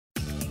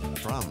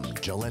From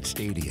Gillette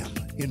Stadium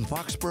in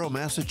Foxborough,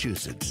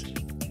 Massachusetts,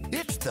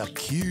 it's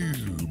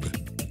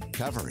theCUBE,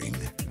 covering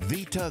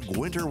VTUG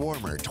Winter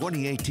Warmer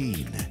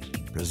 2018,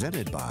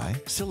 presented by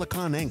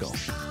SiliconANGLE.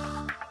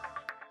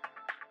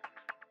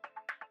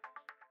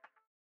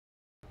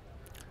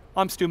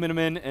 I'm Stu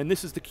Miniman, and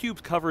this is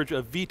theCUBE's coverage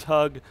of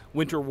VTUG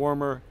Winter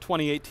Warmer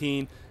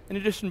 2018. In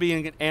addition to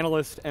being an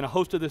analyst and a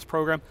host of this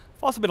program,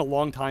 I've also been a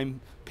long-time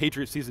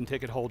Patriot season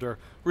ticket holder.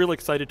 Really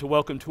excited to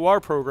welcome to our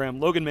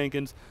program Logan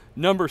Mankins,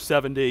 number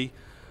 70.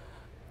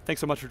 Thanks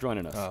so much for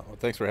joining us. Well,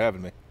 thanks for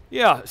having me.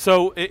 Yeah,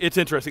 so it's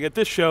interesting. At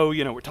this show,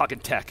 you know, we're talking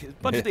tech. A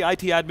bunch of the IT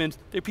admins,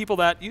 they're people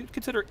that you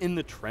consider in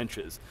the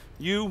trenches.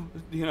 You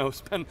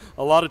spend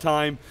a lot of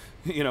time,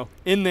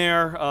 in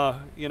there.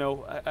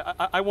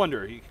 I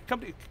wonder, you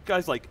come to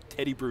guys like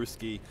Teddy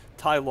Bruschi,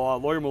 Ty Law,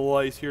 Lawyer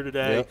Malloy's here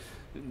today,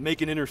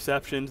 making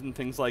interceptions and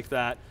things like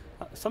that.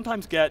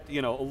 Sometimes get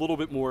a little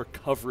bit more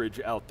coverage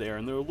out there,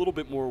 and they're a little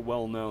bit more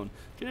well known.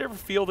 Did you ever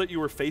feel that you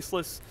were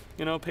faceless,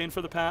 paying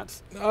for the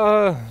Pats?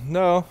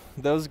 No,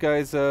 those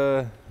guys,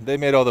 they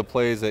made all the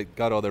plays that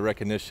got all the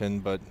recognition,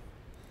 but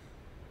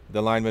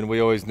the linemen, we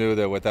always knew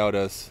that without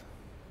us,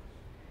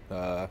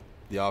 the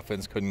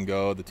offense couldn't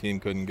go, the team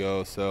couldn't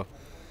go. So,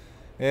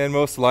 and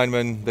most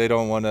linemen, they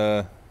don't want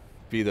to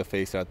be the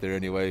face out there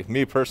anyway.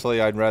 Me personally,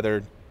 I'd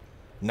rather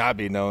not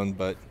be known,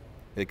 but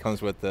it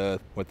comes with the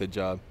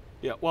job.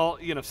 Yeah, well,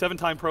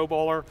 7-time Pro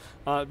Bowler.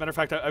 Matter of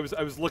fact, I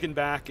was looking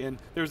back, and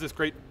there was this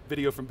great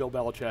video from Bill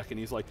Belichick, and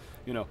he's like,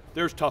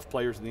 there's tough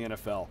players in the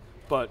NFL,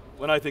 but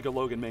when I think of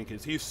Logan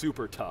Mankins, he's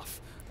super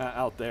tough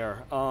out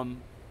there.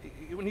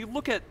 When you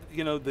look at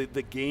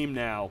the game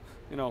now,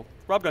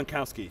 Rob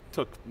Gronkowski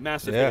took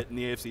massive hit in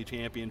the AFC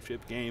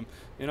Championship game.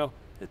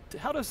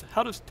 How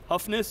does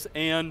toughness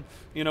and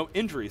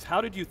injuries?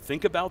 How did you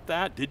think about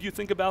that? Did you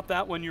think about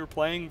that when you were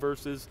playing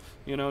versus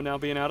now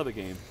being out of the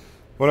game?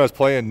 When I was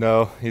playing,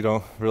 no, you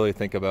don't really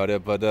think about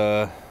it.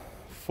 But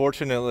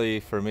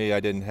fortunately for me, I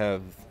didn't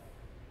have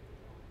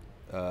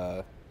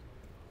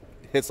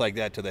hits like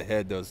that to the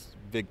head, those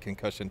big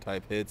concussion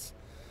type hits.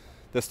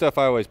 The stuff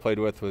I always played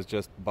with was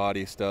just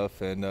body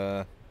stuff,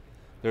 and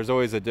there's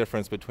always a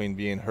difference between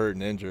being hurt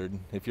and injured.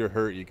 If you're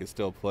hurt, you can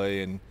still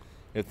play, and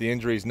if the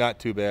injury's not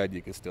too bad,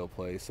 you can still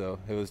play. So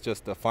it was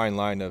just a fine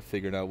line of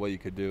figuring out what you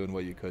could do and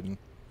what you couldn't.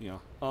 Yeah.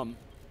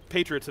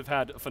 Patriots have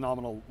had a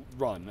phenomenal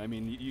run. I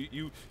mean,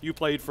 you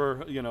played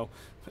for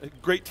a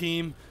great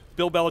team,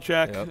 Bill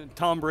Belichick,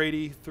 Tom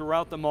Brady,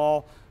 throughout them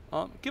all.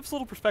 Give us a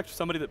little perspective,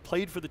 somebody that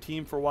played for the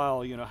team for a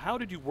while. How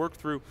did you work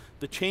through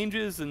the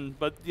changes,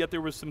 but yet there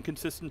was some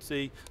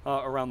consistency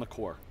around the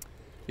core?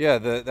 Yeah,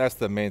 that's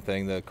the main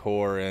thing, the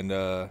core,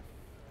 and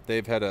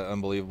they've had an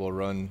unbelievable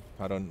run.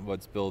 I don't know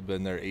what's Bill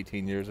been there,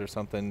 18 years or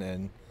something,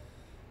 and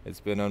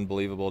it's been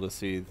unbelievable to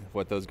see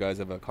what those guys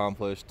have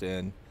accomplished.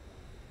 And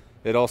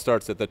it all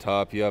starts at the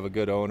top. You have a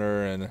good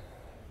owner and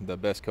the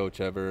best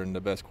coach ever and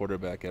the best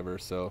quarterback ever.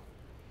 So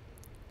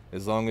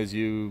as long as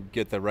you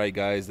get the right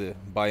guys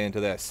that buy into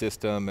that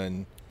system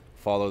and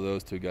follow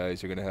those two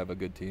guys, you're going to have a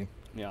good team.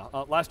 Yeah.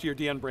 Last year,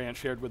 Deanne Brandt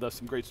shared with us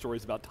some great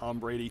stories about Tom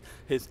Brady,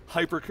 his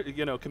hyper,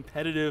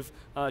 competitive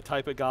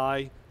type of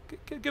guy.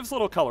 Give us a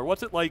little color.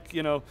 What's it like,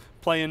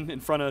 playing in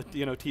front of,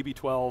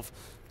 TB12?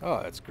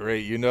 Oh, that's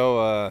great. You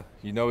know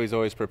he's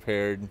always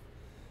prepared.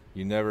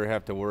 You never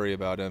have to worry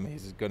about him.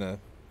 He's going to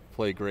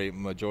play great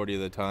majority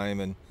of the time,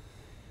 and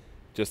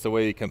just the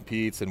way he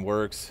competes and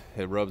works,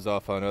 it rubs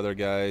off on other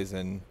guys,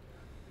 and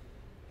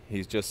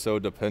he's just so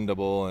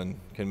dependable and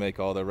can make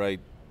all the right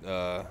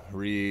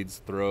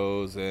reads,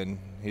 throws, and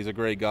he's a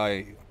great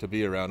guy to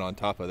be around on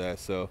top of that.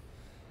 So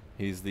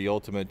he's the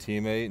ultimate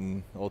teammate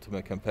and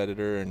ultimate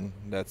competitor, and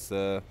that's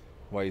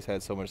why he's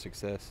had so much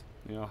success.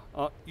 Yeah.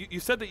 You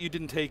said that you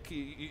didn't take,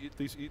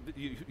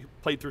 you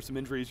played through some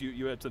injuries.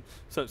 You had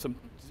some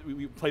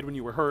you played when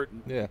you were hurt.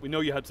 Yeah. We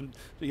know you had some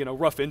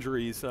rough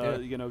injuries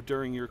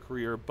during your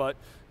career, but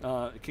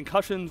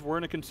concussions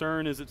weren't a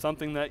concern. Is it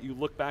something that you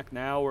look back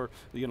now, or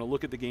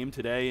look at the game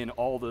today and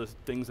all the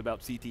things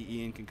about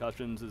CTE and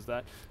concussions? Is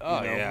that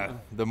yeah.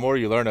 The more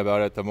you learn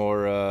about it, the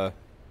more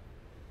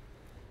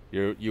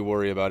you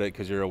worry about it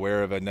because you're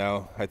aware of it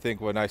now. I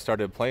think when I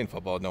started playing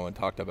football, no one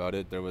talked about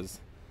it. There was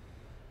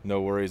no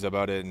worries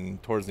about it,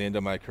 and towards the end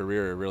of my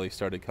career, it really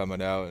started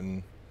coming out,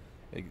 and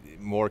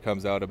more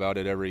comes out about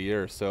it every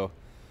year. So,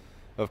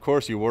 of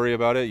course, you worry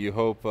about it. You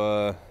hope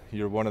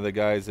you're one of the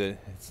guys that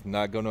it's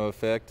not going to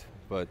affect,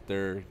 but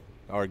there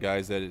are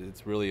guys that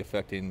it's really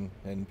affecting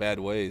in bad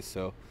ways.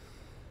 So,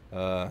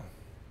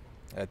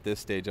 at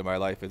this stage of my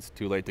life, it's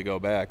too late to go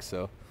back.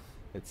 So,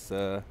 it's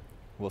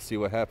we'll see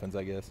what happens,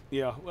 I guess.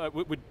 Yeah.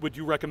 Would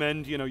you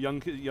recommend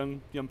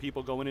young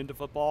people going into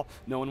football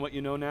knowing what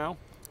you know now?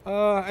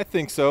 I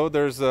think so.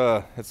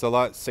 It's a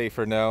lot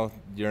safer now.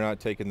 You're not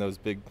taking those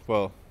big,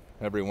 well,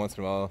 every once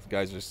in a while,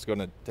 guys are just going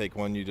to take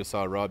one. You just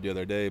saw Rob the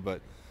other day,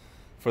 but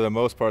for the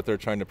most part, they're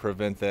trying to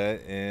prevent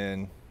that.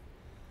 And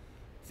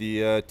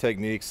the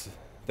techniques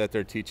that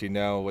they're teaching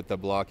now with the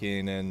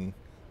blocking and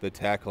the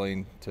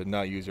tackling to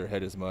not use your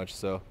head as much.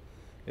 So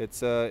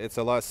it's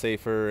a lot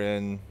safer,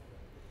 and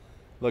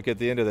look, at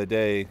the end of the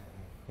day,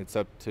 it's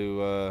up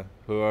to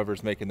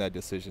whoever's making that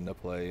decision to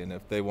play, and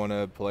if they want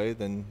to play,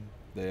 then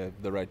they have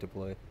the right to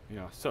play.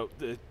 Yeah. So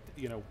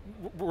you know,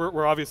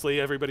 we're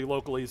obviously, everybody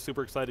locally is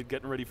super excited,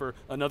 getting ready for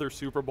another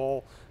Super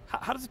Bowl.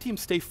 How does the team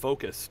stay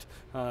focused?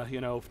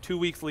 You know, 2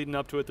 weeks leading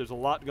up to it, there's a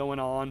lot going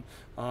on.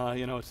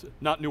 You know, it's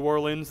not New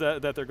Orleans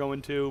that they're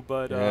going to,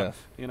 but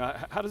you know,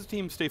 how does the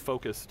team stay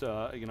focused?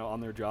 You know,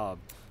 on their job?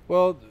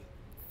 Well,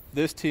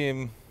 this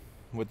team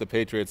with the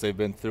Patriots, they've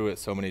been through it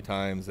so many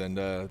times,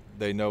 and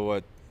they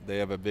know they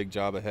have a big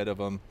job ahead of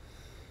them.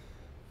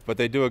 But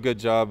they do a good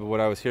job.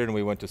 When I was here and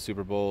we went to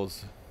Super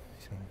Bowls,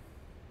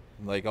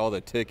 like all the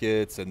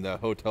tickets and the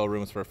hotel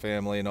rooms for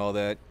family and all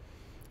that,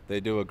 they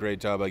do a great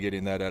job of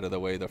getting that out of the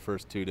way the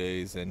first 2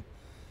 days and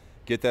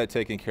get that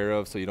taken care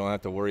of, so you don't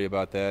have to worry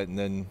about that, and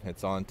then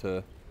it's on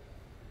to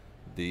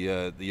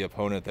the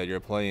opponent that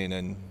you're playing,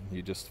 and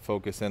you just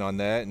focus in on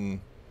that. And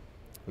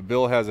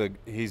Bill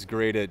he's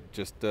great at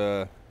just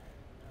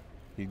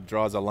he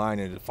draws a line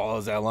and it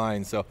follows that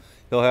line, so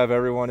he'll have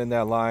everyone in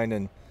that line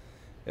and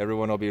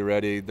everyone will be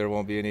ready. There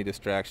won't be any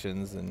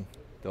distractions, and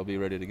they'll be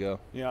ready to go.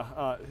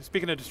 Yeah,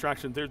 speaking of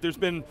distraction, there's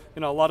been, you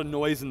know, a lot of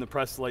noise in the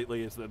press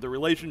lately, is the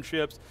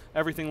relationships,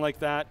 everything like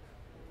that.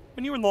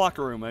 When you're in the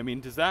locker room, I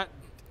mean, does that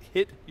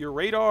hit your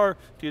radar?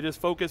 Do you just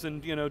focus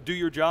and, you know, do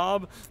your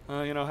job?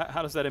 You know,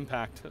 how does that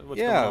impact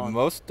what's going on?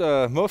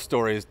 Most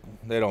stories,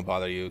 they don't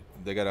bother you.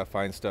 They got to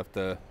find stuff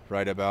to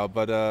write about.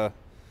 But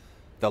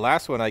the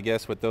last one, I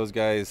guess, with those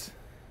guys,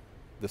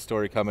 the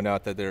story coming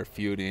out that they're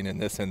feuding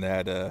and this and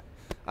that,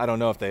 I don't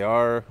know if they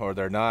are or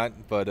they're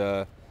not,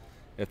 but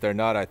if they're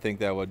not, I think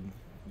that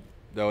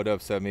would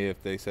upset me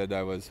if they said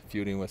I was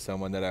feuding with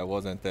someone that I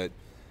wasn't, that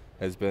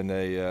has been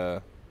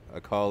a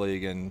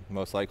colleague and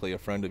most likely a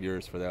friend of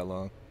yours for that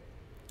long.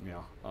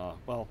 Yeah.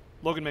 Well,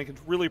 Logan Mankins,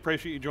 really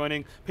appreciate you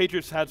joining.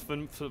 Patriots had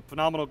some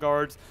phenomenal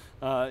guards.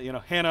 You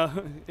know,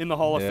 Hannah in the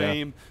Hall of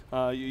Fame.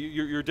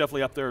 You're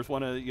definitely up there as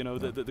one of, you know,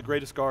 the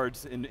greatest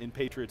guards in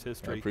Patriots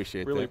history. I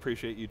appreciate really that.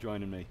 Appreciate you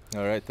joining me.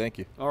 All right, thank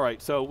you. All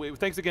right, so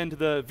thanks again to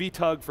the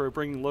VTUG for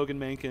bringing Logan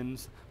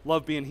Mankins.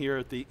 Love being here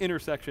at the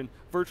intersection,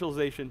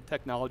 virtualization,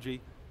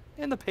 technology,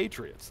 and the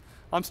Patriots.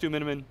 I'm Stu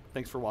Miniman.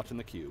 Thanks for watching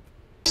theCUBE.